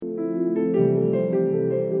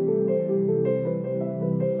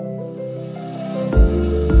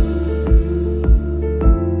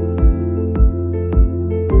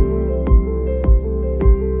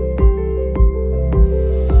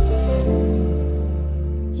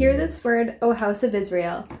Hear this word, O house of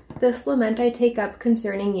Israel. This lament I take up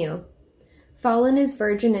concerning you. Fallen is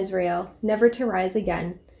virgin Israel, never to rise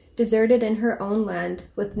again, deserted in her own land,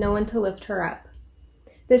 with no one to lift her up.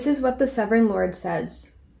 This is what the sovereign Lord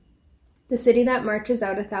says. The city that marches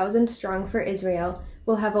out 1,000 strong for Israel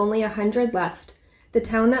will have only 100 left. The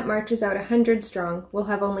town that marches out 100 strong will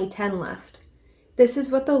have only 10 left. This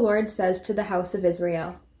is what the Lord says to the house of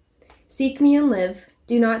Israel. Seek me and live.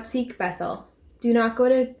 Do not seek Bethel. Do not go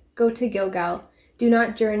to Gilgal. Do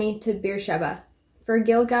not journey to Beersheba. For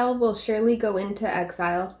Gilgal will surely go into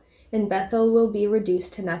exile, and Bethel will be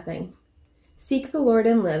reduced to nothing. Seek the Lord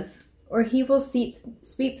and live, or he will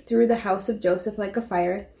sweep through the house of Joseph like a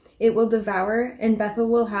fire. It will devour, and Bethel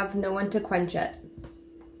will have no one to quench it.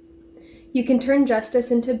 You can turn justice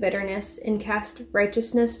into bitterness and cast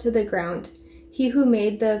righteousness to the ground. He who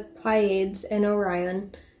made the Pleiades and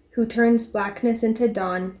Orion, who turns blackness into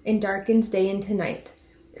dawn and darkens day into night,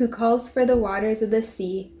 who calls for the waters of the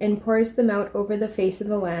sea and pours them out over the face of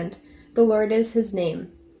the land. The Lord is his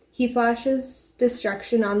name. He flashes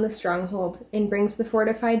destruction on the stronghold and brings the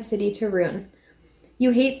fortified city to ruin.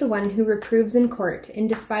 You hate the one who reproves in court and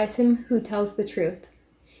despise him who tells the truth.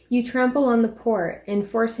 You trample on the poor and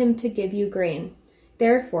force him to give you grain.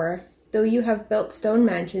 Therefore, though you have built stone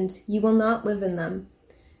mansions, you will not live in them.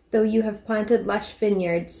 Though you have planted lush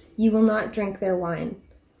vineyards, you will not drink their wine.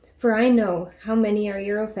 For I know how many are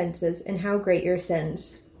your offenses and how great your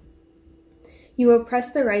sins. You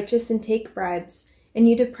oppress the righteous and take bribes, and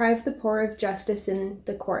you deprive the poor of justice in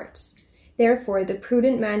the courts. Therefore the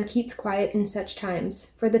prudent man keeps quiet in such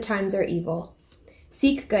times, for the times are evil.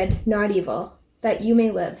 Seek good, not evil, that you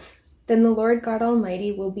may live. Then the Lord God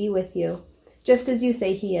Almighty will be with you, just as you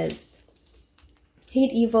say he is.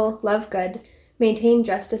 Hate evil, love good, maintain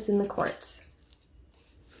justice in the courts.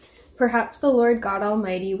 Perhaps the Lord God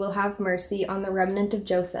Almighty will have mercy on the remnant of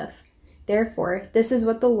Joseph. Therefore, this is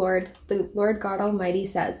what the Lord God Almighty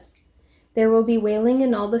says. There will be wailing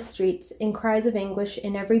in all the streets and cries of anguish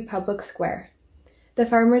in every public square. The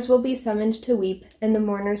farmers will be summoned to weep and the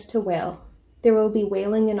mourners to wail. There will be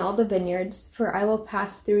wailing in all the vineyards, for I will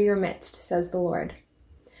pass through your midst, says the Lord.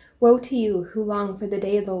 Woe to you who long for the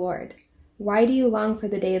day of the Lord. Why do you long for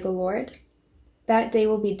the day of the Lord? That day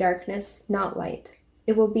will be darkness, not light.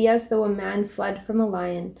 It will be as though a man fled from a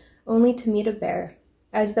lion, only to meet a bear,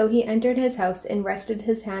 as though he entered his house and rested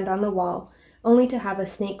his hand on the wall, only to have a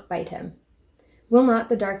snake bite him. Will not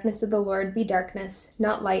the darkness of the Lord be darkness,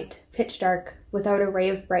 not light, pitch dark, without a ray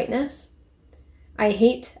of brightness? I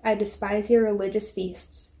despise your religious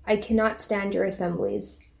feasts. I cannot stand your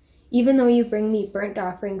assemblies. Even though you bring me burnt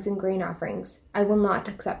offerings and grain offerings, I will not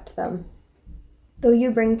accept them. Though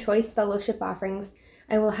you bring choice fellowship offerings,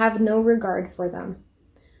 I will have no regard for them.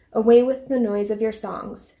 Away with the noise of your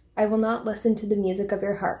songs. I will not listen to the music of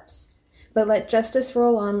your harps. But let justice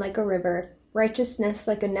roll on like a river, righteousness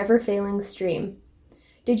like a never-failing stream.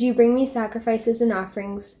 Did you bring me sacrifices and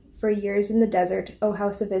offerings for years in the desert, O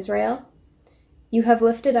house of Israel? You have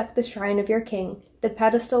lifted up the shrine of your king, the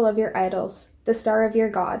pedestal of your idols, the star of your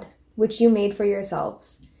God, which you made for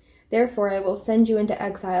yourselves. Therefore I will send you into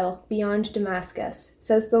exile beyond Damascus,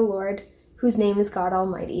 says the Lord, whose name is God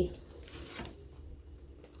Almighty.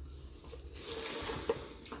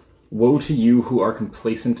 Woe to you who are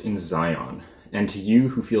complacent in Zion, and to you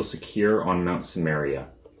who feel secure on Mount Samaria,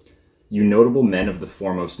 you notable men of the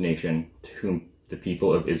foremost nation, to whom the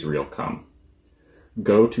people of Israel come.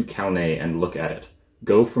 Go to Calneh and look at it.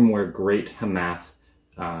 Go from where great Hamath,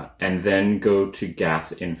 and then go to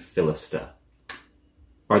Gath in Philistia.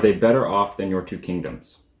 Are they better off than your two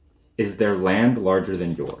kingdoms? Is their land larger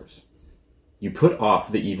than yours? You put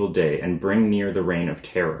off the evil day and bring near the reign of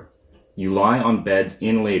terror. You lie on beds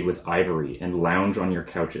inlaid with ivory and lounge on your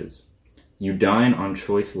couches. You dine on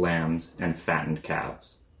choice lambs and fattened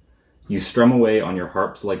calves. You strum away on your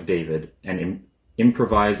harps like David and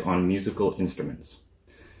improvise on musical instruments.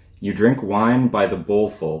 You drink wine by the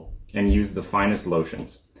bowlful and use the finest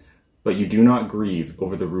lotions, but you do not grieve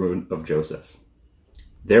over the ruin of Joseph.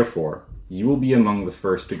 Therefore, you will be among the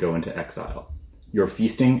first to go into exile. Your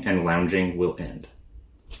feasting and lounging will end.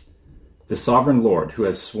 The sovereign Lord, who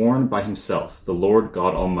has sworn by himself, the Lord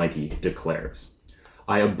God Almighty, declares,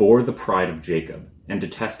 I abhor the pride of Jacob and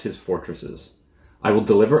detest his fortresses. I will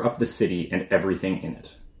deliver up the city and everything in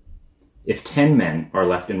it. If 10 men are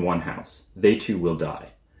left in one house, they too will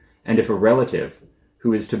die. And if a relative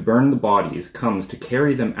who is to burn the bodies comes to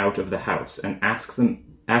carry them out of the house and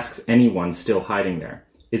asks anyone still hiding there,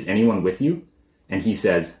 is anyone with you? And he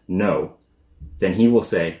says, no. Then he will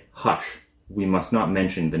say, hush, we must not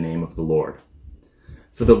mention the name of the Lord.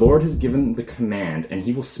 For the Lord has given the command, and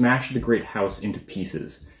he will smash the great house into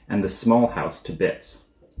pieces, and the small house to bits.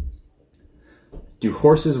 Do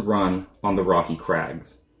horses run on the rocky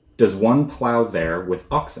crags? Does one plow there with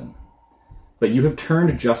oxen? But you have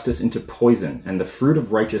turned justice into poison and the fruit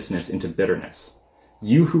of righteousness into bitterness.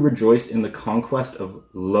 You who rejoice in the conquest of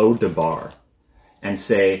Lo-debar and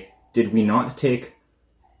say, did we not take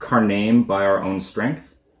Karnaim by our own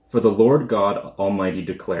strength? For the Lord God Almighty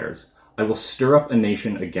declares, I will stir up a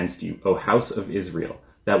nation against you, O house of Israel,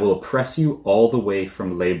 that will oppress you all the way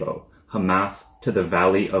from Lebo, Hamath, to the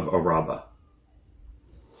valley of Arabah.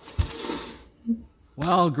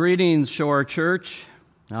 Well, greetings, Shore Church.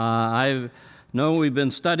 I know we've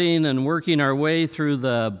been studying and working our way through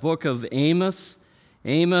the book of Amos.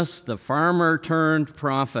 Amos, the farmer turned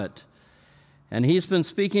prophet. And he's been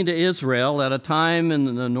speaking to Israel at a time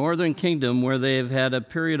in the northern kingdom where they've had a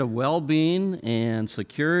period of well-being and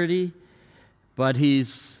security, but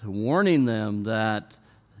he's warning them that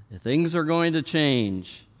things are going to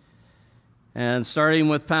change. And starting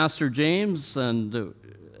with Pastor James and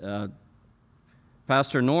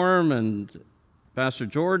Pastor Norm and Pastor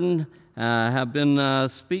Jordan have been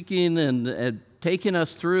speaking and taking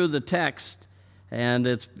us through the text, and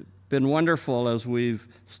it's been wonderful as we've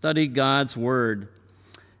studied God's Word.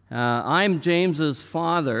 I'm James's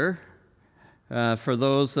father, for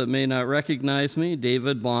those that may not recognize me,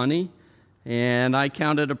 David Bonney, and I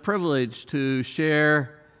count it a privilege to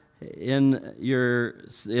share in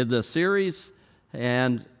the series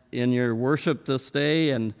and in your worship this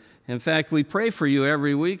day. And in fact, we pray for you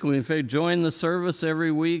every week. We join the service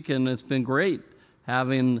every week, and it's been great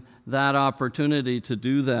having that opportunity to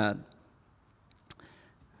do that.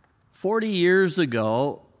 40 years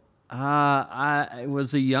ago, I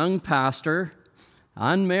was a young pastor,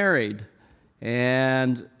 unmarried,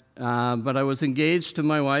 and but I was engaged to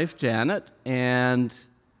my wife, Janet, and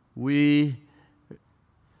we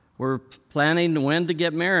were planning when to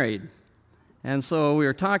get married. And so we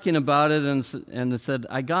were talking about it, and it said,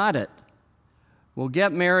 I got it. We'll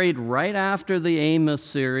get married right after the Amos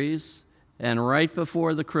series and right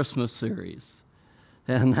before the Christmas series.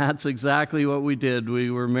 And that's exactly what we did.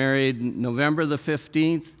 We were married November the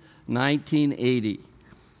 15th, 1980.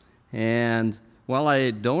 And while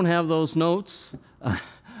I don't have those notes,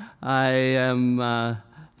 I am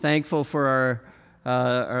thankful for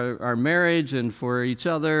our marriage and for each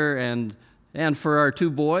other and for our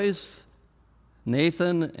two boys,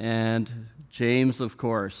 Nathan and James, of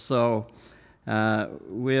course. So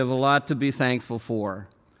we have a lot to be thankful for.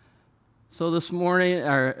 So this morning,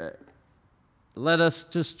 let us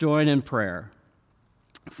just join in prayer.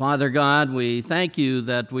 Father God, we thank you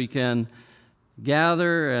that we can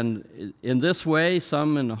gather and in this way,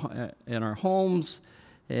 some in our homes,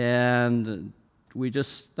 and we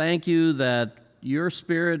just thank you that your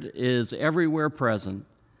Spirit is everywhere present,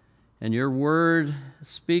 and your word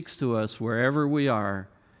speaks to us wherever we are.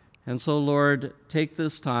 And so, Lord, take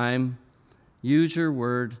this time, use your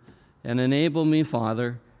word, and enable me,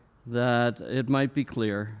 Father, that it might be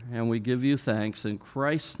clear, and we give you thanks in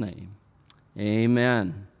Christ's name.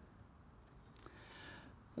 Amen.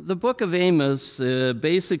 The book of Amos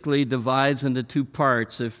basically divides into two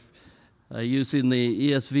parts. If using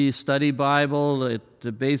the ESV Study Bible,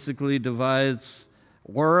 it basically divides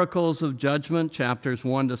oracles of judgment, chapters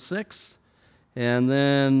 1 to 6, and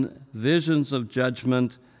then visions of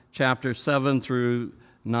judgment, chapters 7 through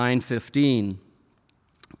 9:15.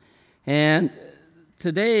 And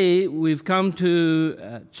today, we've come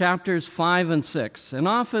to chapters 5 and 6, and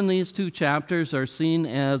often these two chapters are seen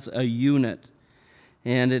as a unit,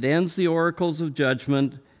 and it ends the oracles of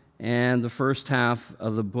judgment and the first half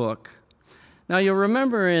of the book. Now, you'll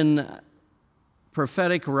remember in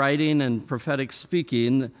prophetic writing and prophetic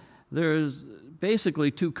speaking, there's basically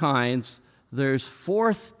two kinds. There's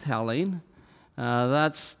forthtelling,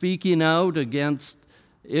 that's speaking out against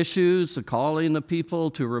issues, calling the people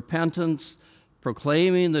to repentance,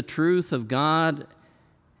 proclaiming the truth of God,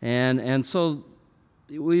 and so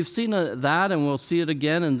we've seen that, and we'll see it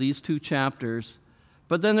again in these two chapters.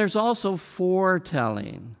 But then there's also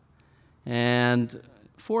foretelling, and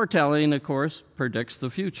foretelling, of course, predicts the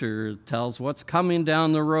future. It tells what's coming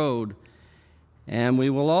down the road, and we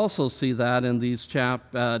will also see that in these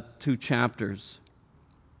two chapters.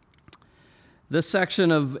 This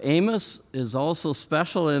section of Amos is also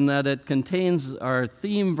special in that it contains our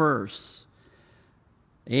theme verse,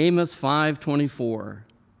 Amos 5:24,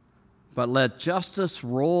 but let justice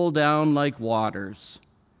roll down like waters,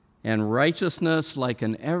 and righteousness like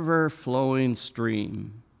an ever-flowing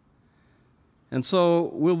stream. And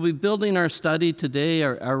so we'll be building our study today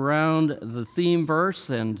around the theme verse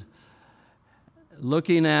and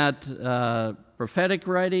looking at prophetic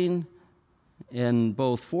writing in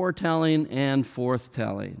both foretelling and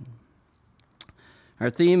forthtelling. Our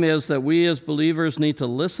theme is that we as believers need to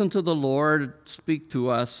listen to the Lord speak to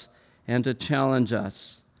us and to challenge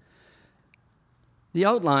us. The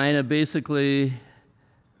outline basically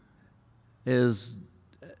is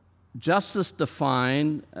justice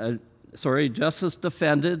defended,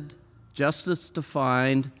 justice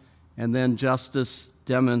defined, and then justice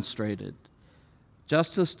demonstrated.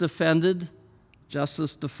 Justice defended,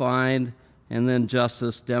 justice defined, and then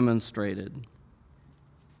justice demonstrated.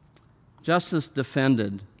 Justice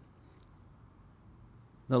defended.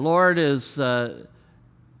 The Lord is going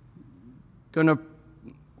to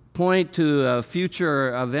point to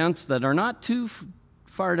future events that are not too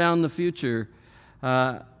far down the future,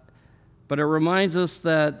 but it reminds us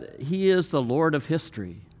that He is the Lord of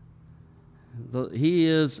history. He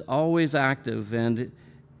is always active, and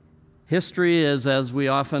history is, as we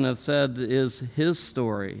often have said, is His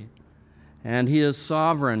story. And He is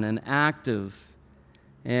sovereign and active.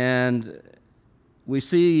 And we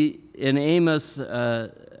see in Amos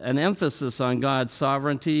an emphasis on God's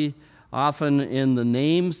sovereignty, often in the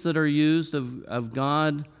names that are used of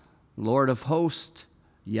God, Lord of hosts,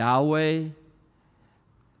 Yahweh.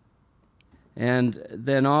 And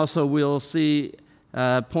then also we'll see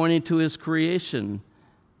pointing to His creation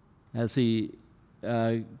as He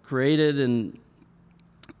created.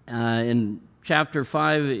 In chapter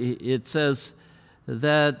 5, it says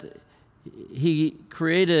that He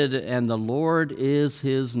created, and the Lord is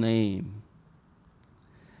His name.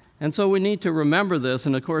 And so we need to remember this,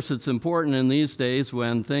 and of course it's important in these days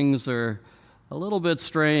when things are a little bit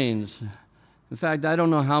strange. In fact, I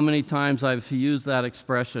don't know how many times I've used that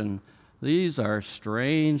expression. These are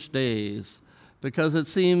strange days, because it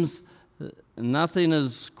seems nothing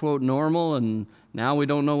is, quote, normal, and now we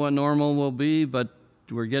don't know what normal will be, but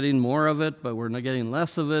we're getting more of it, but we're not getting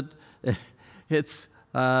less of it. It's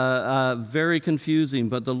very confusing,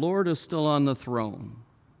 but the Lord is still on the throne.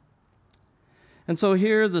 And so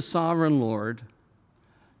here the sovereign Lord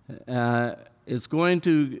is going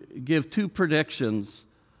to give two predictions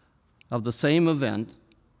of the same event,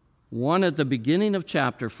 one at the beginning of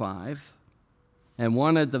chapter 5 and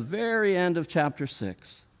one at the very end of chapter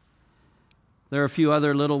 6. There are a few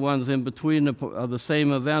other little ones in between of the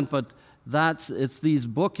same event, but it's these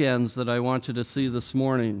bookends that I want you to see this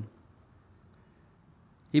morning.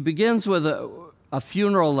 He begins with a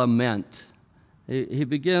funeral lament. He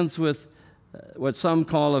begins with what some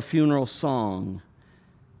call a funeral song.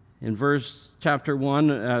 In chapter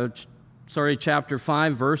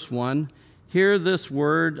 5, verse 1, hear this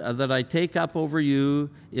word that I take up over you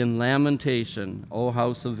in lamentation, O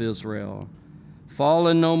house of Israel.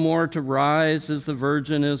 Fallen no more to rise is the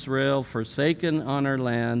virgin Israel, forsaken on her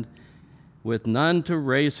land, with none to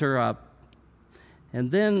raise her up.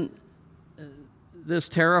 And then this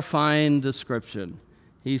terrifying description.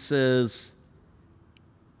 He says,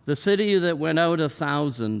 the city that went out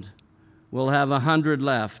 1,000 will have 100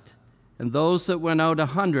 left, and those that went out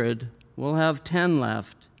 100 will have 10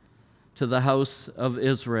 left to the house of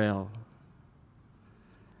Israel.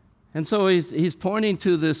 And so he's pointing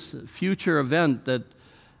to this future event that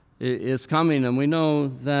is coming, and we know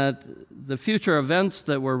that the future events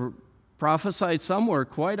that were prophesied somewhere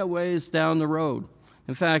quite a ways down the road.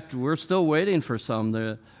 In fact, we're still waiting for some,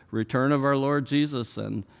 the return of our Lord Jesus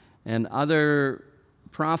and other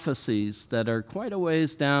prophecies that are quite a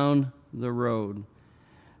ways down the road.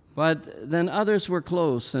 But then others were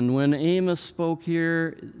close, and when Amos spoke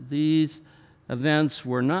here, these events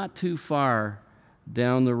were not too far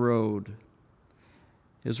down the road.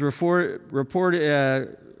 His report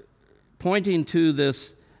pointing to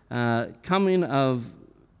this coming of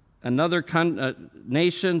another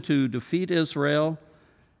nation to defeat Israel,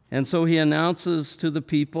 and so he announces to the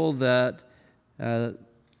people that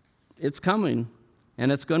it's coming,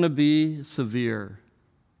 and it's going to be severe.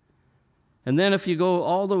 And then if you go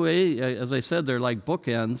all the way, as I said, they're like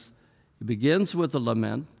bookends. It begins with a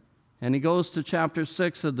lament, and he goes to chapter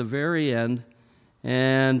 6 at the very end,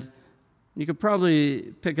 and you could probably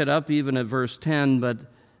pick it up even at verse 10, but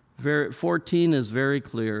 14 is very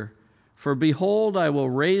clear. For behold, I will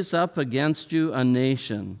raise up against you a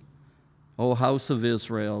nation, O house of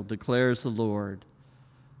Israel, declares the Lord.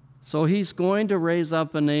 So he's going to raise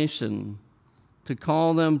up a nation to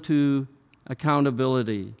call them to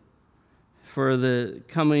accountability for the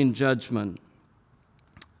coming judgment.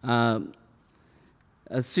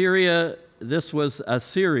 Assyria, this was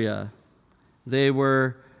Assyria. They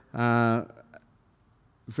were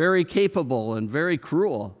very capable and very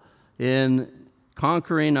cruel in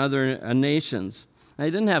conquering other nations. They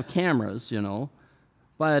didn't have cameras,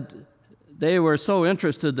 but they were so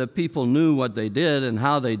interested that people knew what they did and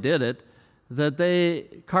how they did it that they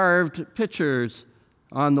carved pictures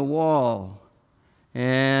on the wall.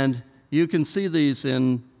 And you can see these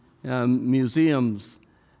in museums.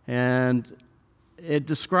 And it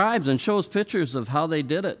describes and shows pictures of how they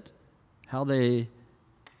did it, how they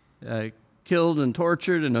killed and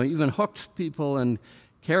tortured and even hooked people and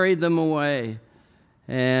carried them away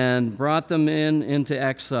and brought them into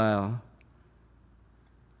exile.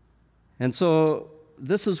 And so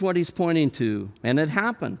this is what he's pointing to. And it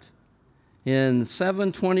happened in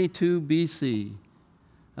 722 BC.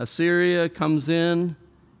 Assyria comes in,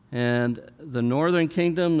 and the northern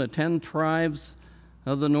kingdom, the 10 tribes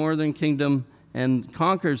of the northern kingdom, and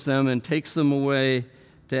conquers them and takes them away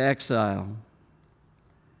to exile.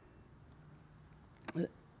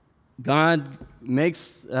 God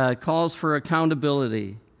calls for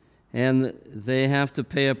accountability, and they have to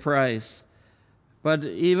pay a price. But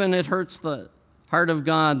even it hurts the heart of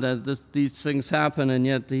God that these things happen, and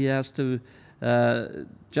yet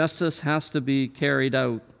justice has to be carried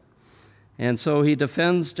out. And so he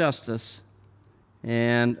defends justice.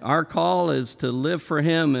 And our call is to live for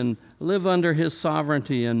him and live under his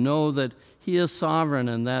sovereignty and know that he is sovereign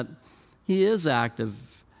and that he is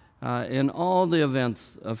active in all the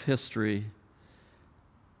events of history.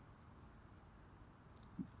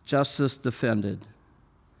 Justice defended.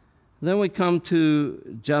 Then we come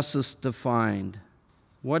to justice defined.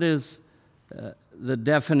 What is the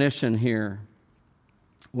definition here?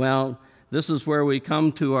 Well, this is where we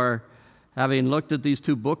come to our, having looked at these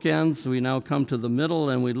two bookends, we now come to the middle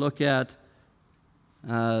and we look at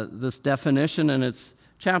this definition, and it's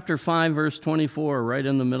chapter 5, verse 24, right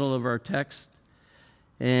in the middle of our text.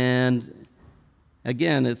 And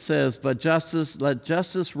again, it says, "But let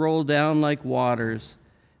justice roll down like waters,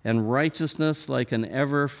 and righteousness like an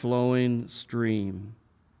ever-flowing stream."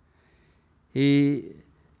 He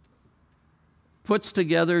puts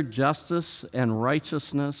together justice and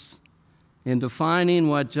righteousness in defining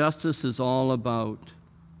what justice is all about.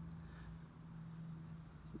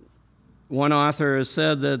 One author has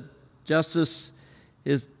said that justice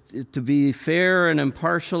is to be fair and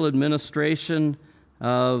impartial administration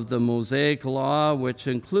of the Mosaic law, which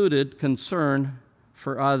included concern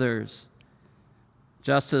for others.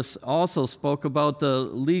 Justice also spoke about the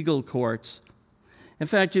legal courts. In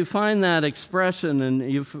fact, you find that expression, and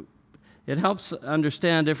it helps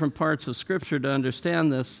understand different parts of Scripture to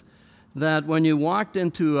understand this, that when you walked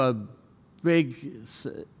into a big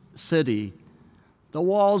city, the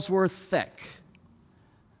walls were thick.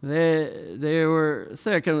 They were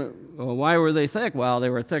thick. And why were they thick? Well, they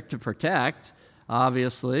were thick to protect,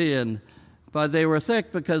 obviously, but they were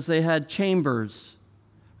thick because they had chambers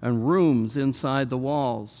and rooms inside the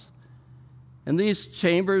walls. And these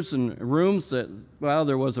chambers and rooms,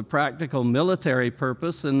 there was a practical military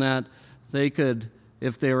purpose in that they could,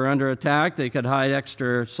 if they were under attack, they could hide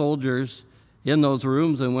extra soldiers in those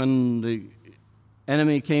rooms, and when the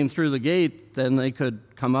enemy came through the gate, then they could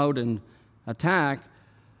come out and attack.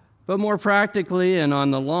 But more practically and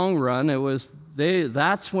on the long run,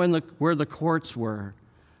 that's where the courts were.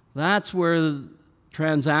 That's where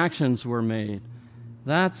transactions were made.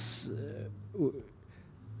 That's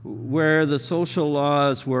where the social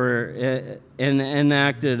laws were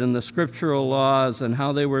enacted and the scriptural laws and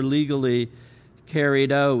how they were legally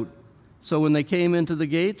carried out. So when they came into the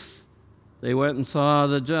gates, they went and saw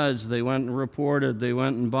the judge. They went and reported. They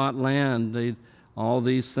went and bought land. All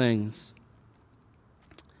these things.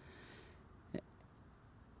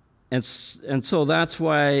 And so that's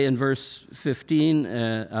why in verse 15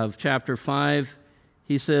 of chapter 5,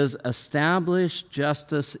 he says, "Establish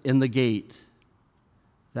justice in the gate."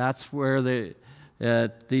 That's where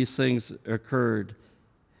these things occurred.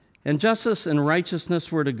 And justice and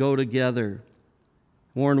righteousness were to go together.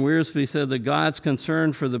 Warren Wiersbe said that God's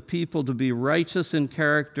concern for the people to be righteous in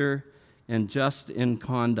character and just in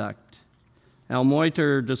conduct. Al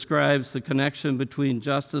Moiter describes the connection between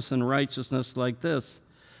justice and righteousness like this: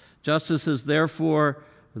 "Justice is therefore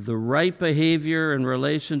the right behavior in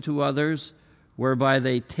relation to others, whereby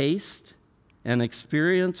they taste and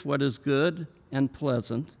experience what is good and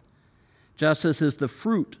pleasant. Justice is the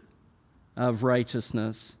fruit of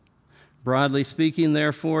righteousness. Broadly speaking,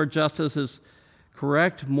 therefore, justice is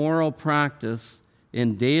correct moral practice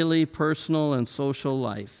in daily personal and social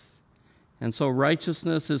life. And so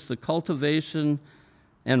righteousness is the cultivation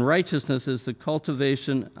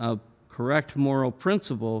of correct moral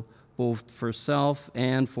principle, both for self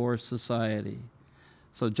and for society."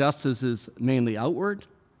 So justice is mainly outward,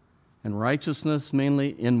 and righteousness mainly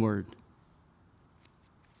inward.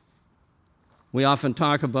 We often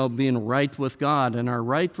talk about being right with God, and our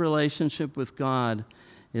right relationship with God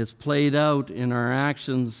is played out in our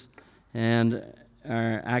actions and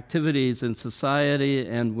our activities in society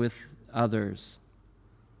and with others.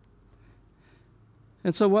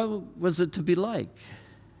 And so what was it to be like?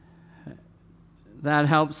 That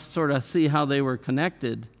helps sort of see how they were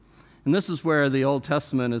connected. And this is where the Old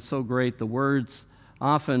Testament is so great. The words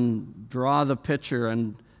often draw the picture,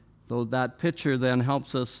 and though that picture then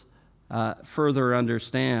helps us further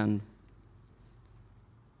understand.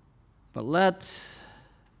 But let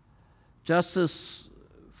justice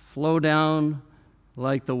flow down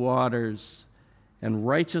like the waters, and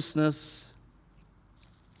righteousness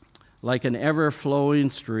like an ever-flowing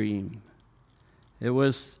stream. It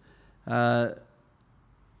was, they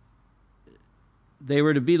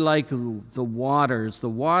were to be like the waters. The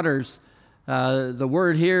waters, the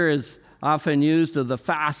word here is often used of the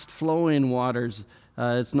fast-flowing waters.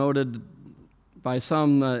 It's noted by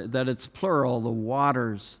some that it's plural, the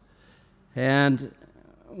waters. And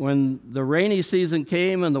when the rainy season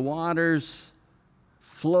came and the waters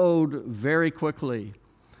flowed very quickly.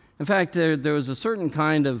 In fact, there was a certain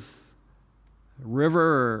kind of river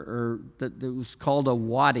or that was called a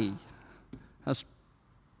wadi. That's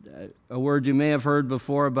a word you may have heard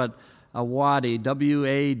before, but a wadi,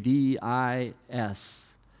 W-A-D-I-S.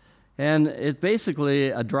 And it's basically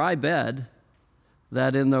a dry bed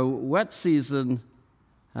that in the wet season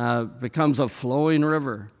becomes a flowing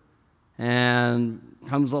river and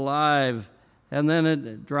comes alive, and then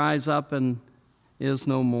it dries up and is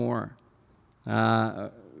no more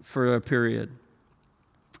for a period.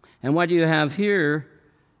 And what you have here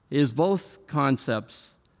is both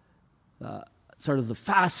concepts, sort of the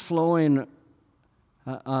fast-flowing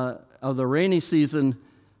of the rainy season,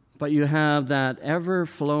 but you have that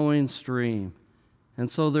ever-flowing stream. And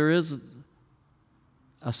so there is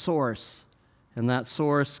a source, and that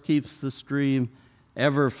source keeps the stream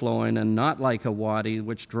ever-flowing and not like a wadi,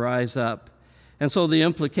 which dries up. And so the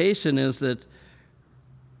implication is that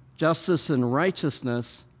justice and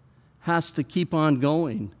righteousness has to keep on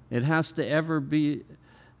going. It has to ever be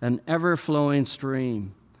an ever-flowing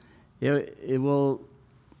stream. It will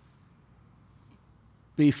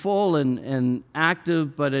be full and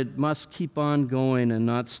active, but it must keep on going and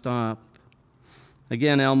not stop.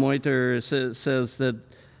 Again, Al Moiter says that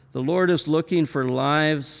the Lord is looking for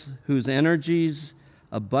lives whose energies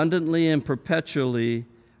abundantly and perpetually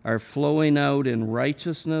are flowing out in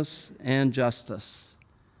righteousness and justice,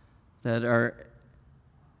 that are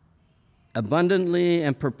abundantly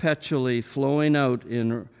and perpetually flowing out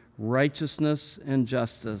in righteousness and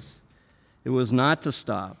justice. It was not to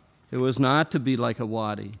stop. It was not to be like a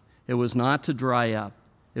wadi. It was not to dry up.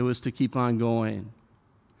 It was to keep on going.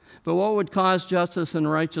 But what would cause justice and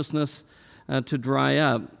righteousness to dry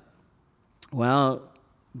up? Well,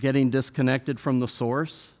 getting disconnected from the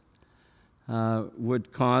source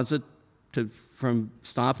would cause it to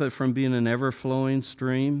stop it from being an ever-flowing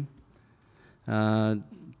stream.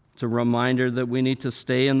 It's a reminder that we need to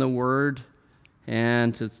stay in the Word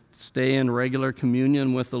and to stay in regular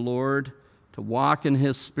communion with the Lord, to walk in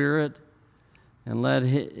His Spirit and let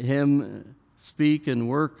Him speak and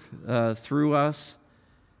work through us.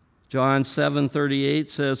 John 7:38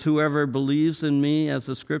 says, "Whoever believes in me, as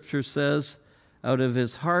the Scripture says, out of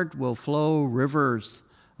his heart will flow rivers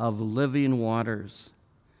of living waters."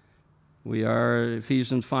 We are,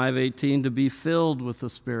 Ephesians 5:18, to be filled with the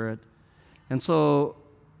Spirit. And so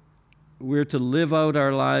we're to live out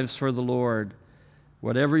our lives for the Lord.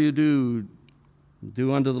 Whatever you do,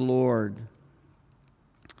 do unto the Lord.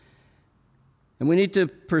 And we need to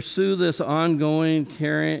pursue this ongoing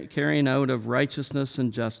carrying out of righteousness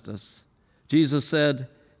and justice. Jesus said,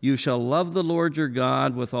 "You shall love the Lord your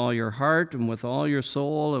God with all your heart and with all your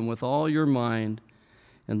soul and with all your mind.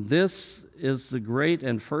 And this is the great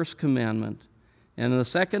and first commandment. And the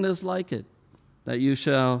second is like it, that you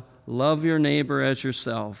shall love your neighbor as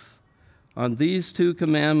yourself. On these two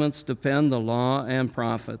commandments depend the law and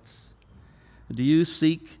prophets." Do you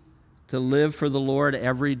seek to live for the Lord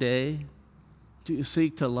every day? Do you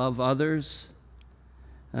seek to love others?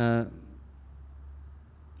 It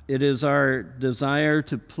is our desire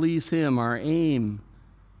to please Him. Our aim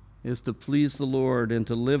is to please the Lord and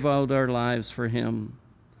to live out our lives for Him.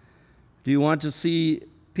 Do you want to see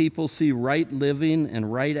people see right living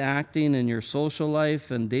and right acting in your social life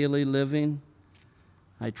and daily living?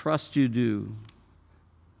 I trust you do.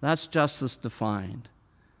 That's justice defined.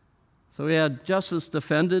 So we had justice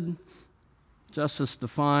defended, justice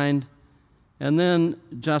defined, and then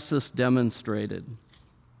justice demonstrated.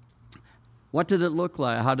 What did it look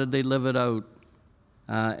like? How did they live it out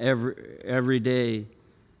every day?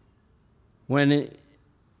 When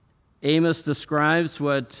Amos describes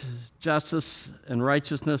what justice and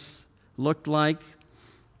righteousness looked like,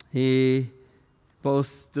 he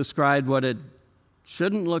both described what it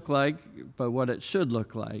shouldn't look like, but what it should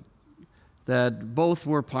look like, that both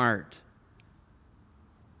were part.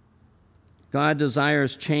 God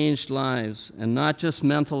desires changed lives and not just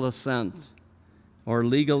mental assent or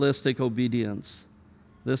legalistic obedience.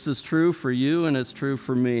 This is true for you and it's true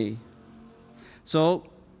for me. So,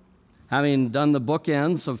 having done the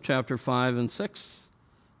bookends of chapter 5 and 6,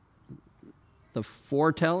 the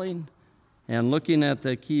foretelling, and looking at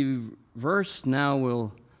the key verse, now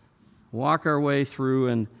we'll walk our way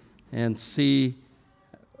through and see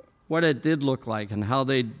what it did look like and how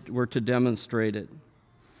they were to demonstrate it.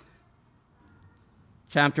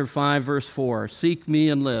 Chapter 5, verse 4, seek me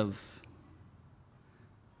and live.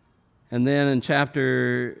 And then in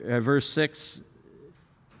verse 6,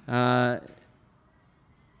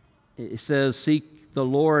 it says, seek the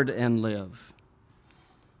Lord and live.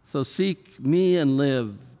 So seek me and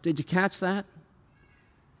live. Did you catch that?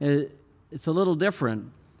 It's a little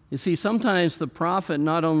different. You see, sometimes the prophet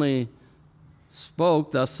not only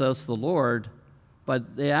spoke, thus says the Lord,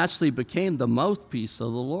 but they actually became the mouthpiece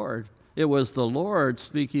of the Lord. It was the Lord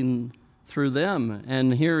speaking through them.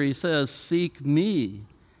 And here he says, seek me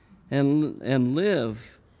and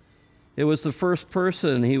live. It was the first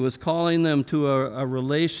person. He was calling them to a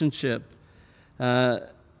relationship,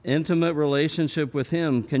 intimate relationship with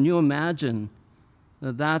him. Can you imagine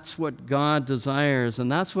that that's what God desires,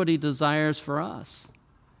 and that's what he desires for us,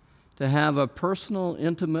 to have a personal,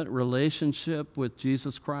 intimate relationship with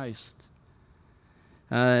Jesus Christ.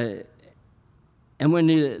 And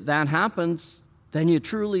when that happens, then you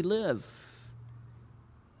truly live.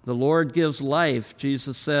 The Lord gives life.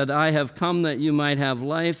 Jesus said, I have come that you might have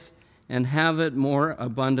life and have it more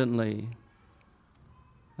abundantly.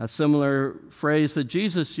 A similar phrase that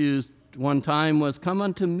Jesus used one time was, come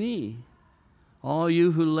unto me, all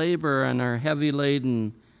you who labor and are heavy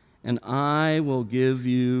laden, and I will give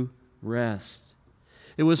you rest.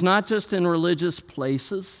 It was not just in religious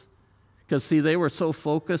places, because, see, they were so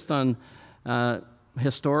focused on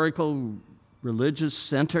historical religious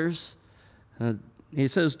centers. He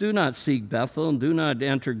says, do not seek Bethel, and do not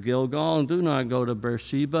enter Gilgal, and do not go to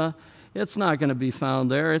Beersheba. It's not going to be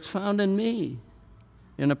found there. It's found in me,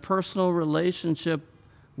 in a personal relationship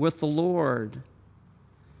with the Lord.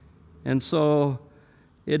 And so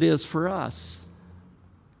it is for us.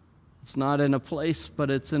 It's not in a place, but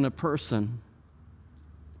it's in a person.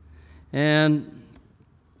 And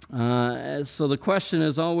so the question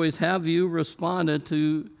is always, have you responded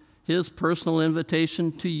to his personal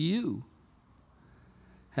invitation to you?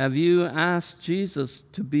 Have you asked Jesus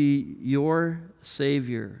to be your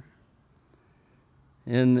Savior?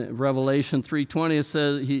 In Revelation 3:20, it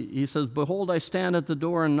says, he says, behold, I stand at the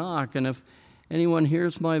door and knock, and if anyone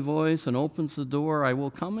hears my voice and opens the door, I will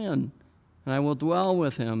come in, and I will dwell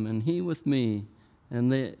with him, and he with me,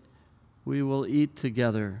 and we will eat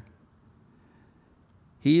together.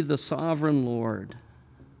 He, the sovereign Lord,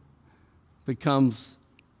 becomes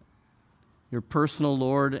your personal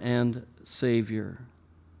Lord and Savior.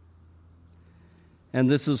 And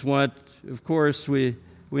this is what, of course, we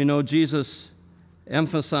know Jesus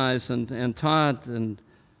emphasized and taught, and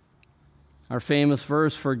our famous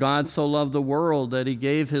verse, for God so loved the world that he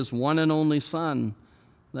gave his one and only Son,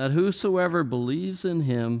 that whosoever believes in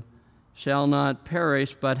him shall not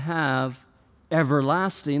perish but have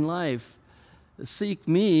everlasting life. Seek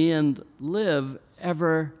me and live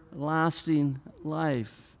everlasting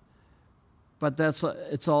life. But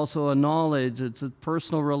it's also a knowledge, it's a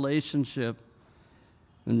personal relationship.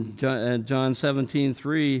 In John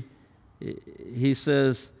 17:3, he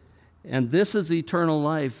says, and this is eternal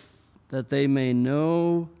life, that they may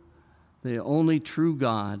know the only true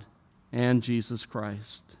God and Jesus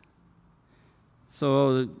Christ.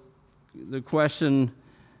 So the question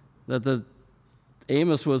that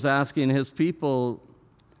Amos was asking his people,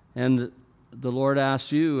 and the Lord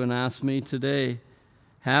asked you and asked me today,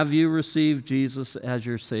 have you received Jesus as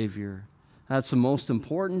your Savior? That's the most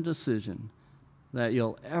important decision that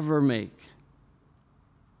you'll ever make.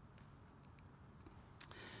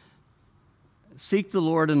 Seek the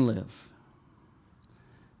Lord and live.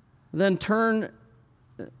 Then turn,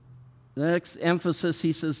 the next emphasis,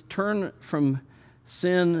 he says, turn from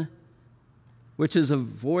sin, which is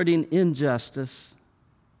avoiding injustice.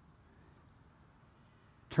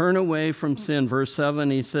 Turn away from sin. Verse 7,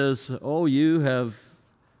 he says, oh, you have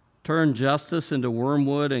turned justice into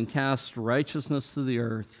wormwood and cast righteousness to the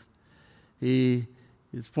earth. He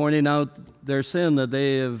is pointing out their sin, that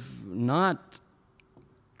they have not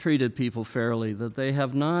treated people fairly, that they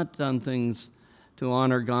have not done things to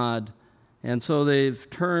honor God. And so they've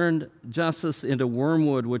turned justice into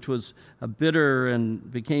wormwood, which was a bitter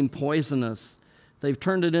and became poisonous. They've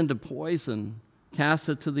turned it into poison, cast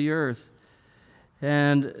it to the earth.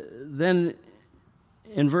 And then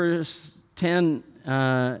in verse 10,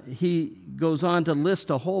 he goes on to list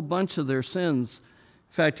a whole bunch of their sins.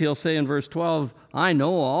 In fact, he'll say in verse 12, I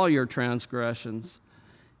know all your transgressions.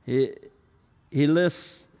 He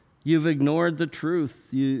lists, you've ignored the truth.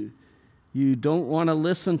 You don't want to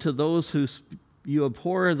listen to those you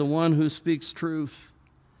abhor the one who speaks truth.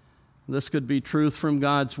 This could be truth from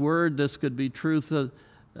God's word. This could be truth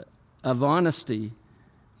of honesty.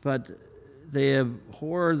 But they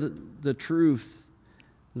abhor the truth.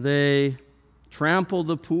 They trample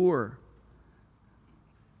the poor.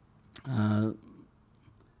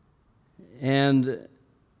 And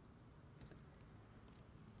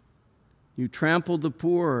you trample the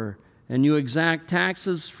poor, and you exact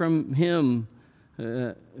taxes from him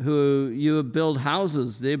who you build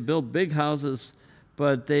houses. They build big houses,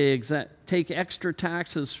 but they take extra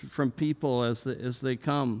taxes from people as they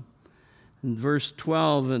come. In verse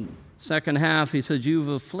 12 and second half, he says, you've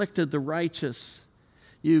afflicted the righteous.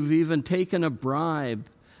 You've even taken a bribe.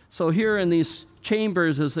 So here in these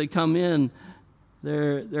chambers as they come in,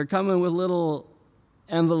 they're coming with little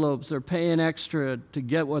envelopes. They're paying extra to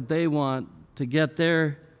get what they want, to get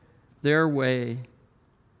their way.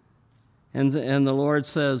 And the Lord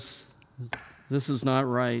says, this is not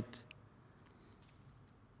right.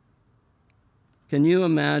 Can you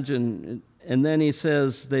imagine? And then he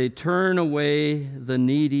says, they turn away the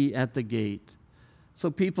needy at the gate.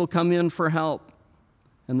 So people come in for help,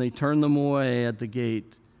 and they turn them away at the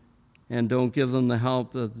gate and don't give them the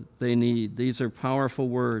help that they need. These are powerful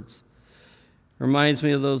words. Reminds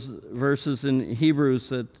me of those verses in Hebrews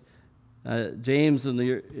that James, in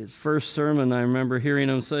his first sermon, I remember hearing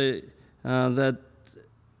him say that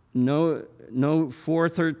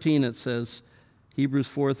 4:13 it says, Hebrews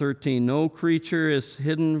 4:13, no creature is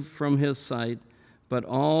hidden from his sight, but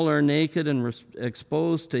all are naked and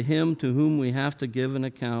exposed to him to whom we have to give an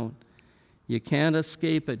account. You can't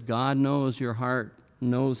escape it. God knows your heart,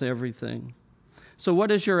 knows everything. So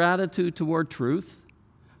what is your attitude toward truth?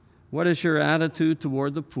 What is your attitude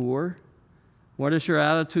toward the poor? What is your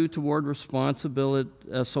attitude toward responsibility,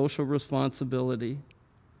 social responsibility?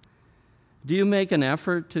 Do you make an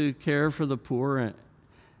effort to care for the poor?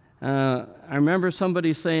 I remember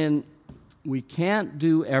somebody saying, we can't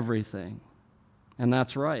do everything. And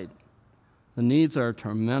that's right. The needs are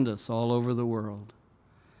tremendous all over the world.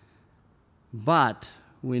 But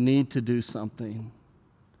we need to do something.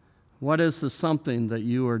 What is the something that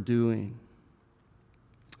you are doing?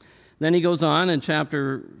 Then he goes on in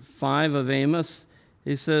chapter 5 of Amos.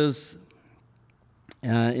 He says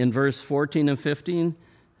in verse 14 and 15,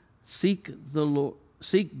 seek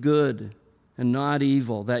good and not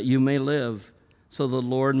evil, that you may live, so the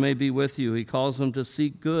Lord may be with you. He calls them to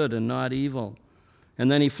seek good and not evil.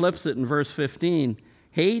 And then he flips it in verse 15,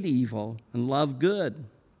 hate evil and love good.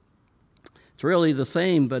 It's really the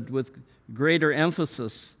same, but with greater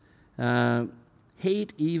emphasis.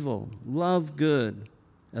 Hate evil, love good,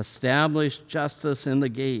 establish justice in the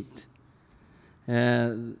gate,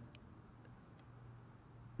 that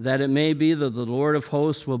it may be that the Lord of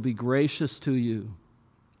hosts will be gracious to you.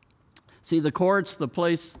 See, the courts, the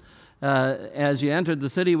place, as you entered the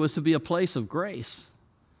city, was to be a place of grace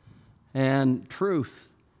and truth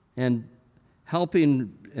and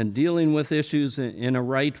helping and dealing with issues in a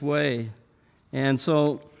right way. And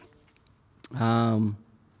so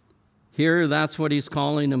here, that's what he's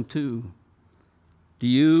calling them to. Do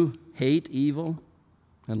you hate evil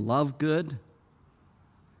and love good?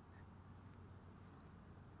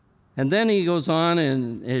 And then he goes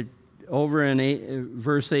on over in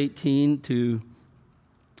verse 18 to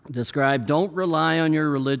describe, don't rely on your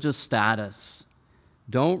religious status.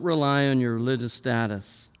 Don't rely on your religious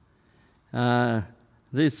status.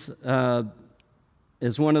 This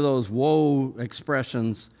is one of those woe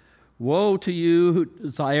expressions. Woe to you who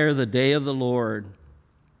desire the day of the Lord.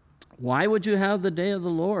 Why would you have the day of the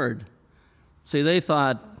Lord? See, they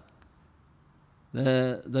thought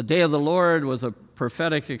the day of the Lord was a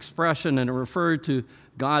prophetic expression and it referred to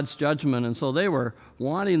God's judgment. And so they were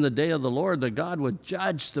wanting the day of the Lord, that God would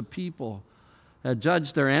judge the people,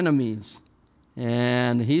 judge their enemies.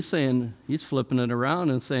 And he's flipping it around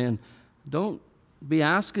and saying, don't be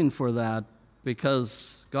asking for that,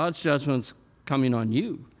 because God's judgment's coming on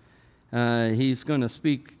you. He's going to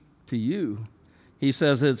speak to you. He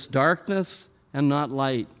says it's darkness and not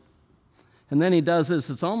light. And then he does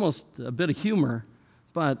this, it's almost a bit of humor,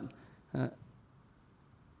 but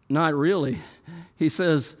not really. He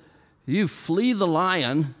says, you flee the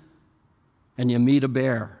lion and you meet a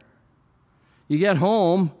bear. You get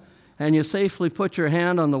home and you safely put your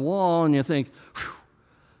hand on the wall and you think,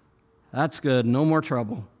 that's good, no more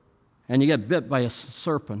trouble. And you get bit by a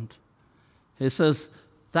serpent. He says,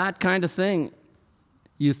 that kind of thing,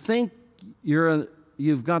 you think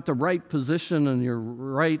you've got the right position and you're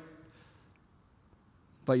right,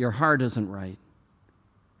 but your heart isn't right.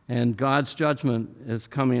 And God's judgment is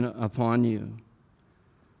coming upon you.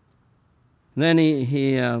 Then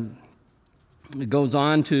he goes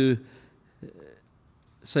on to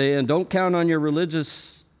say, and don't count on your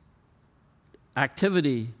religious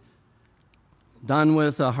activity done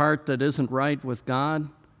with a heart that isn't right with God.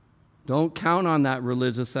 Don't count on that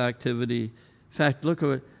religious activity. In fact, look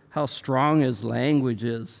at how strong his language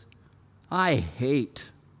is. I hate.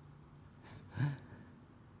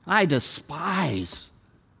 I despise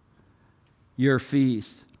your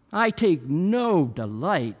feast. I take no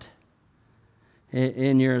delight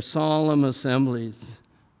in your solemn assemblies.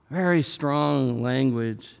 Very strong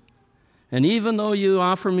language. And even though you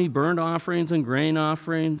offer me burnt offerings and grain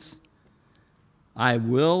offerings, I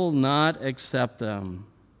will not accept them.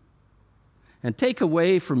 And take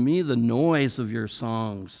away from me the noise of your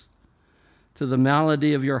songs. To the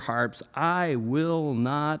melody of your harps, I will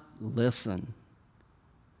not listen.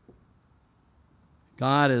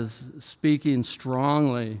 God is speaking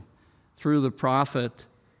strongly through the prophet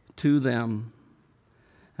to them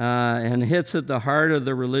and hits at the heart of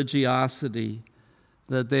the religiosity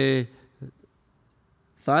that they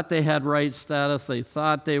thought they had right status, they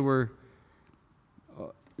thought they were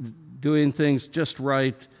doing things just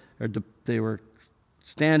right, or they were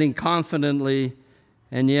standing confidently,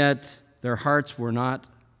 and yet their hearts were not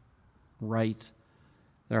right.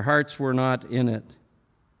 Their hearts were not in it.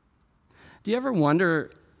 Do you ever wonder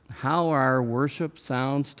how our worship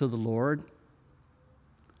sounds to the Lord?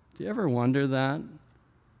 Do you ever wonder that?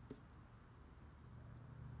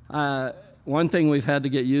 One thing we've had to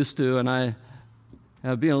get used to, and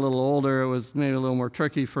being a little older, it was maybe a little more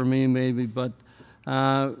tricky for me maybe, but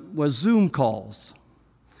was Zoom calls.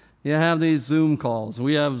 You have these Zoom calls.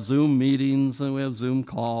 We have Zoom meetings and we have Zoom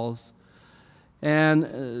calls.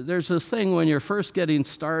 And there's this thing when you're first getting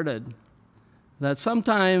started that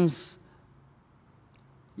sometimes,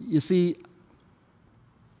 you see,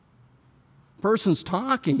 person's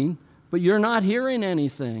talking, but you're not hearing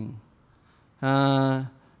anything. The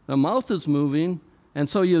mouth is moving, and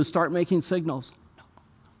so you start making signals.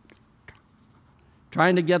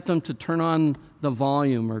 Trying to get them to turn on the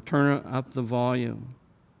volume or turn up the volume.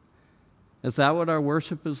 Is that what our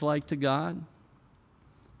worship is like to God?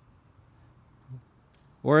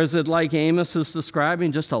 Or is it like Amos is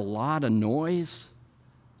describing, just a lot of noise?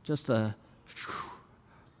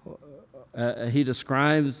 He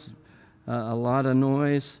describes a lot of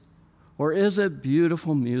noise. Or is it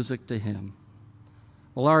beautiful music to him?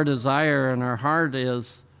 Well, our desire and our heart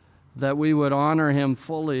is that we would honor him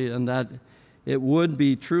fully and that it would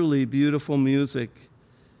be truly beautiful music.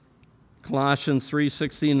 Colossians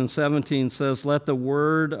 3:16 and 17 says, let the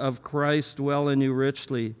word of Christ dwell in you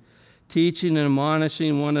richly, teaching and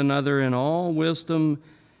admonishing one another in all wisdom,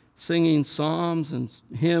 singing psalms and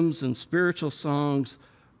hymns and spiritual songs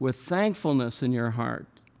with thankfulness in your heart.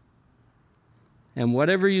 And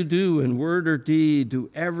whatever you do in word or deed,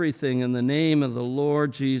 do everything in the name of the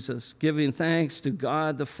Lord Jesus, giving thanks to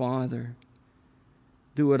God the Father.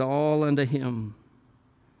 Do it all unto him.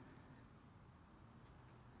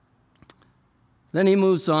 Then he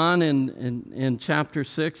moves on in chapter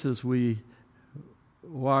 6 as we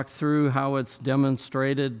walk through how it's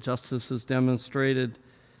demonstrated, justice is demonstrated.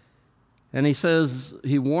 And he says,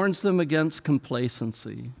 he warns them against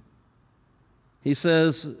complacency. He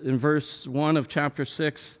says in verse 1 of chapter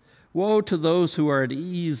 6, woe to those who are at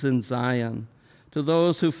ease in Zion, to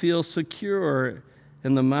those who feel secure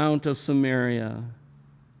in the Mount of Samaria.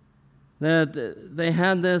 That they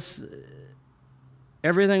had this,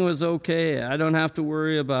 everything was okay, I don't have to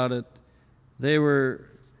worry about it. They were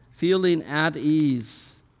feeling at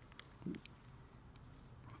ease.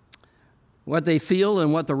 What they feel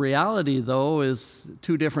and what the reality, though, is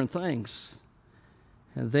two different things.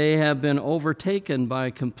 They have been overtaken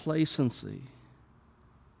by complacency.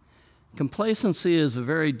 Complacency is a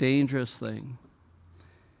very dangerous thing.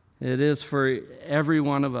 It is for every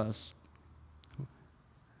one of us.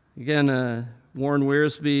 Again, Warren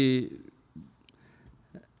Wiersbe,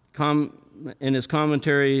 in his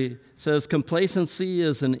commentary, says, complacency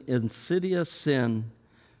is an insidious sin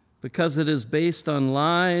because it is based on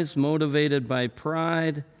lies motivated by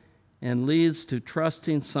pride and leads to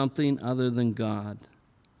trusting something other than God.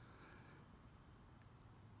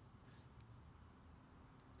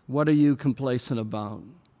 What are you complacent about?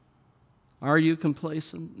 Are you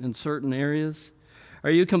complacent in certain areas? Are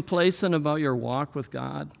you complacent about your walk with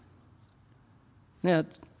God? Yeah,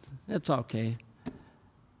 it's okay.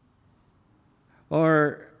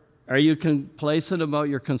 Or are you complacent about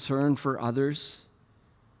your concern for others?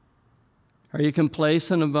 Are you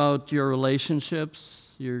complacent about your relationships,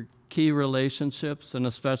 your key relationships, and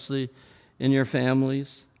especially in your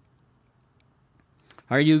families?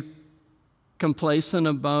 Are you complacent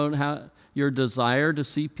about your desire to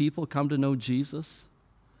see people come to know Jesus?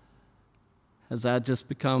 Has that just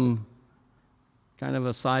become kind of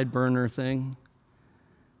a side burner thing?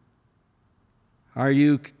 Are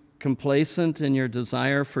you complacent in your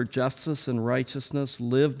desire for justice and righteousness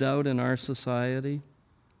lived out in our society?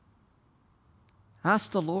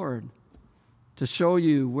 Ask the Lord to show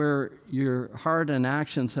you where your heart and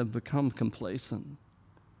actions have become complacent.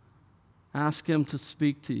 Ask Him to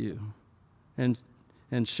speak to you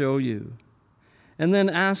and show you. And then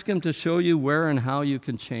ask Him to show you where and how you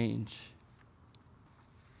can change.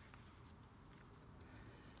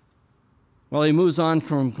 Well, he moves on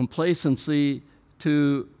from complacency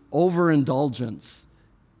to overindulgence.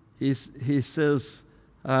 He says,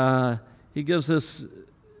 he gives us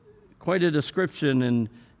quite a description in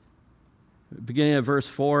the beginning of verse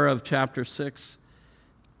 4 of chapter 6.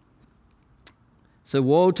 So,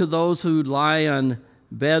 woe to those who lie on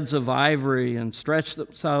beds of ivory and stretch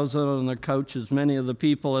themselves out on their couches. Many of the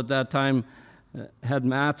people at that time had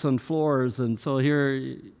mats on floors, and so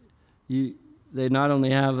here they not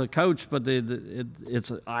only have a couch, but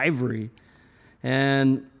it's ivory.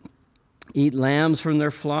 And eat lambs from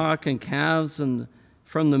their flock and calves and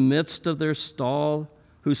from the midst of their stall,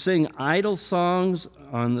 who sing idle songs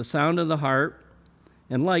on the sound of the harp,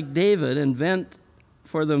 and like David, invent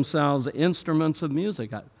for themselves instruments of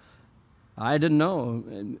music. I didn't know.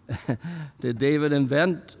 Did David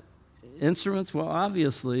invent instruments? Well,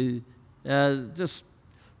 obviously, just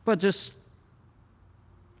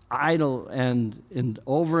idle and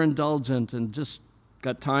overindulgent and just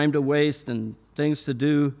got time to waste and things to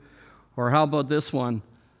do. Or how about this one?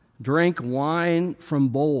 Drink wine from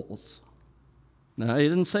bowls. Now, he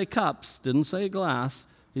didn't say cups, didn't say glass.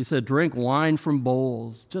 He said drink wine from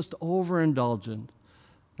bowls, just overindulgent.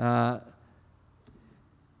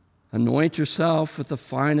 Anoint yourself with the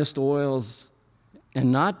finest oils and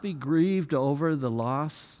not be grieved over the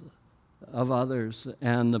loss of others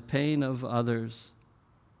and the pain of others.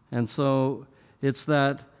 And so it's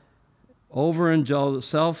that overindulgence,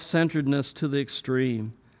 self-centeredness to the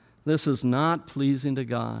extreme. This is not pleasing to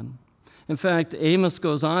God. In fact, Amos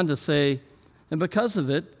goes on to say, and because of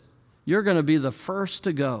it, you're going to be the first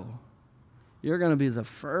to go. You're going to be the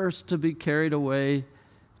first to be carried away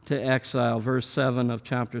to exile. Verse 7 of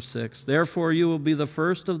chapter 6. Therefore, you will be the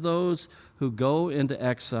first of those who go into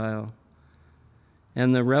exile,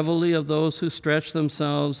 and the revelry of those who stretch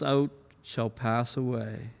themselves out shall pass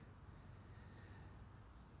away.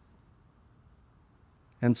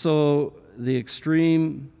 And so the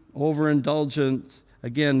extreme overindulgence,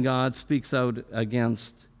 again, God speaks out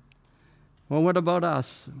against. Well, what about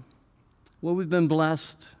us? Well, we've been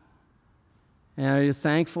blessed. And are you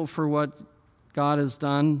thankful for what God has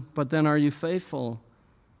done? But then are you faithful?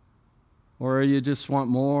 Or you just want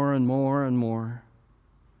more and more and more?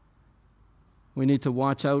 We need to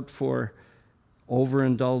watch out for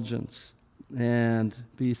overindulgence and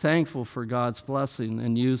be thankful for God's blessing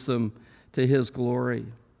and use them to His glory.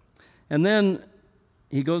 And then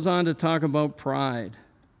he goes on to talk about pride.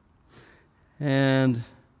 And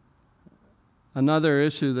another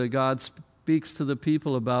issue that God speaks to the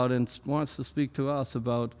people about and wants to speak to us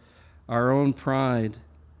about, our own pride.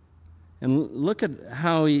 And look at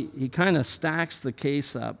how he kind of stacks the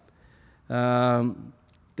case up.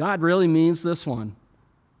 God really means this one.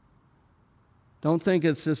 Don't think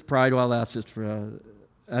it's just pride. Well, that's just for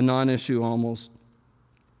a non-issue almost.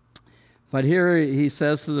 But here he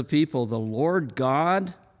says to the people, the Lord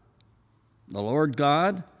God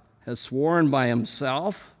has sworn by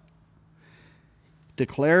Himself,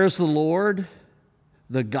 declares the Lord,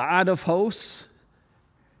 the God of hosts.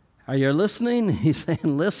 Are you listening? He's saying,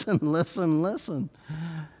 listen, listen, listen.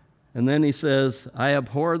 And then he says, I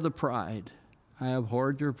abhor the pride. I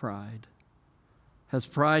abhorred your pride. Has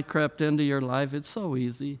pride crept into your life? It's so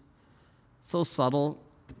easy, so subtle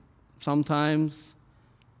sometimes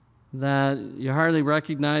that you hardly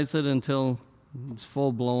recognize it until it's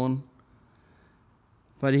full-blown.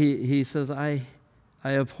 But he says, I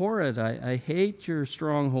abhor it. I hate your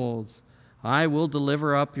strongholds. I will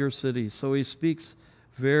deliver up your cities. So he speaks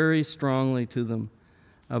very strongly to them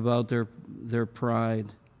about their pride.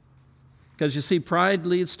 Because you see, pride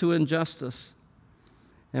leads to injustice.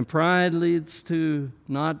 And pride leads to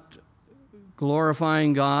not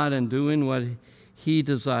glorifying God and doing what He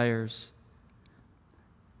desires.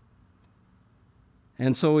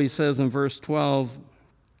 And so he says in verse 12,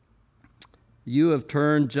 you have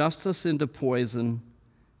turned justice into poison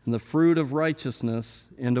and the fruit of righteousness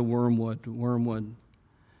into wormwood.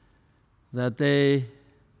 That they,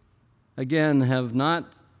 again, have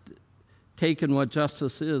not taken what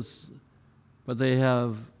justice is, but they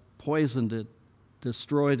have poisoned it,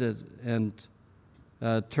 destroyed it, and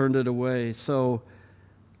turned it away. So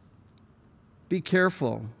be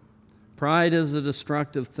careful. Pride is a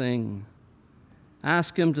destructive thing.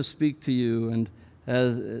 Ask Him to speak to you. And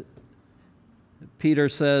as Peter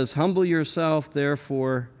says, humble yourself,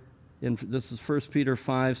 therefore, this is 1 Peter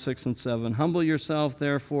 5, 6, and 7. Humble yourself,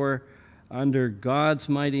 therefore, under God's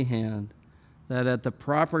mighty hand, that at the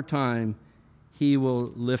proper time He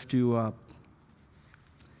will lift you up.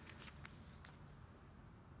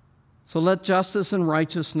 So let justice and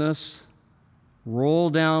righteousness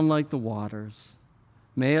roll down like the waters.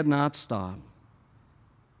 May it not stop.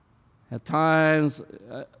 At times,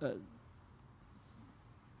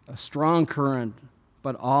 a strong current,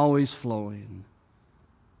 but always flowing.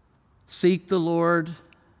 Seek the Lord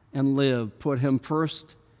and live. Put Him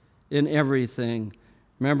first in everything.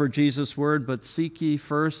 Remember Jesus' word, but seek ye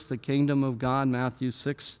first the kingdom of God, Matthew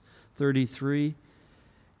 6:33,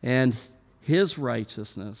 and His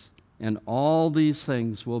righteousness, and all these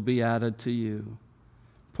things will be added to you.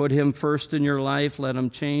 Put Him first in your life, let Him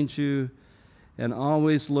change you, and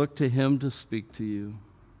always look to Him to speak to you.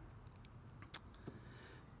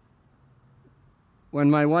 When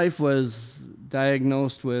my wife was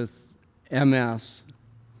diagnosed with MS,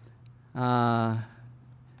 God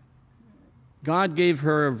gave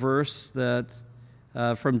her a verse that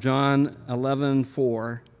from John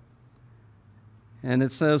 11:4, and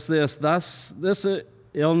it says this, thus this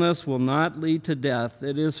illness will not lead to death.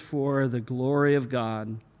 It is for the glory of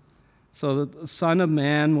God, so that the Son of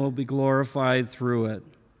Man will be glorified through it.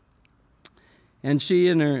 And she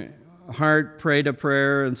in her heart prayed a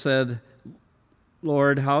prayer and said,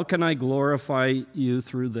 Lord, how can I glorify you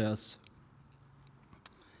through this?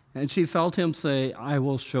 And she felt Him say, I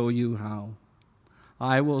will show you how.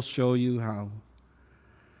 I will show you how.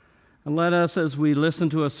 And let us, as we listen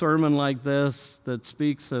to a sermon like this that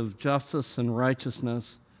speaks of justice and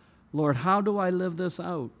righteousness, Lord, how do I live this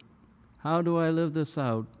out? How do I live this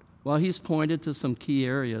out? Well, He's pointed to some key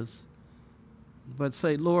areas. But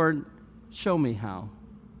say, Lord, show me how,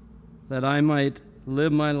 that I might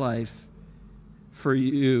live my life for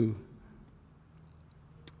you.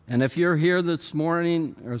 And if you're here this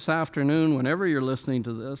morning or this afternoon, whenever you're listening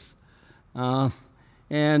to this,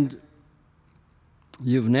 and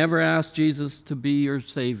you've never asked Jesus to be your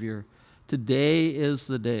Savior, today is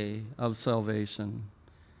the day of salvation.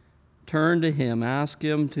 Turn to Him. Ask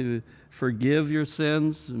Him to forgive your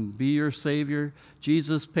sins and be your Savior.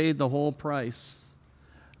 Jesus paid the whole price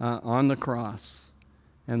on the cross.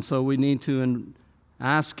 And so we need to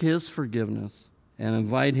ask His forgiveness and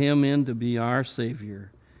invite Him in to be our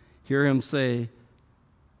Savior. Hear Him say,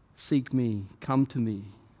 seek me, come to me.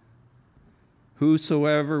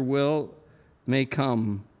 Whosoever will may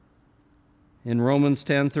come. In Romans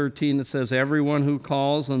 10:13 it says, everyone who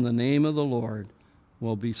calls on the name of the Lord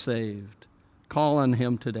will be saved. Call on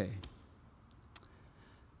Him today.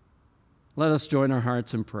 Let us join our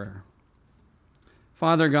hearts in prayer.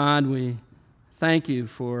 Father God, we thank You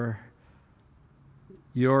for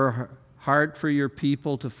Your heart for Your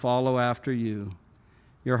people to follow after You,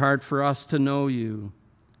 Your heart for us to know You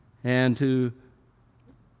and to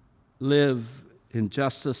live in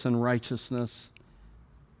justice and righteousness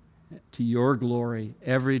to Your glory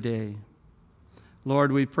every day.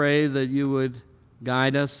 Lord, we pray that You would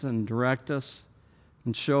guide us and direct us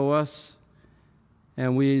and show us.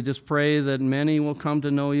 And we just pray that many will come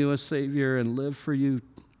to know You as Savior and live for You.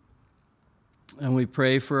 And we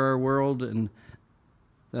pray for our world and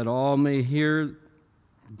that all may hear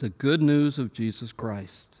the good news of Jesus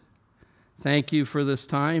Christ. Thank You for this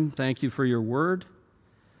time. Thank You for Your word.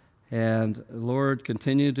 And Lord,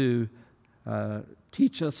 continue to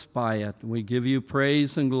teach us by it. We give You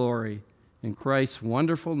praise and glory in Christ's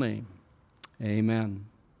wonderful name. Amen.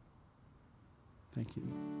 Thank you.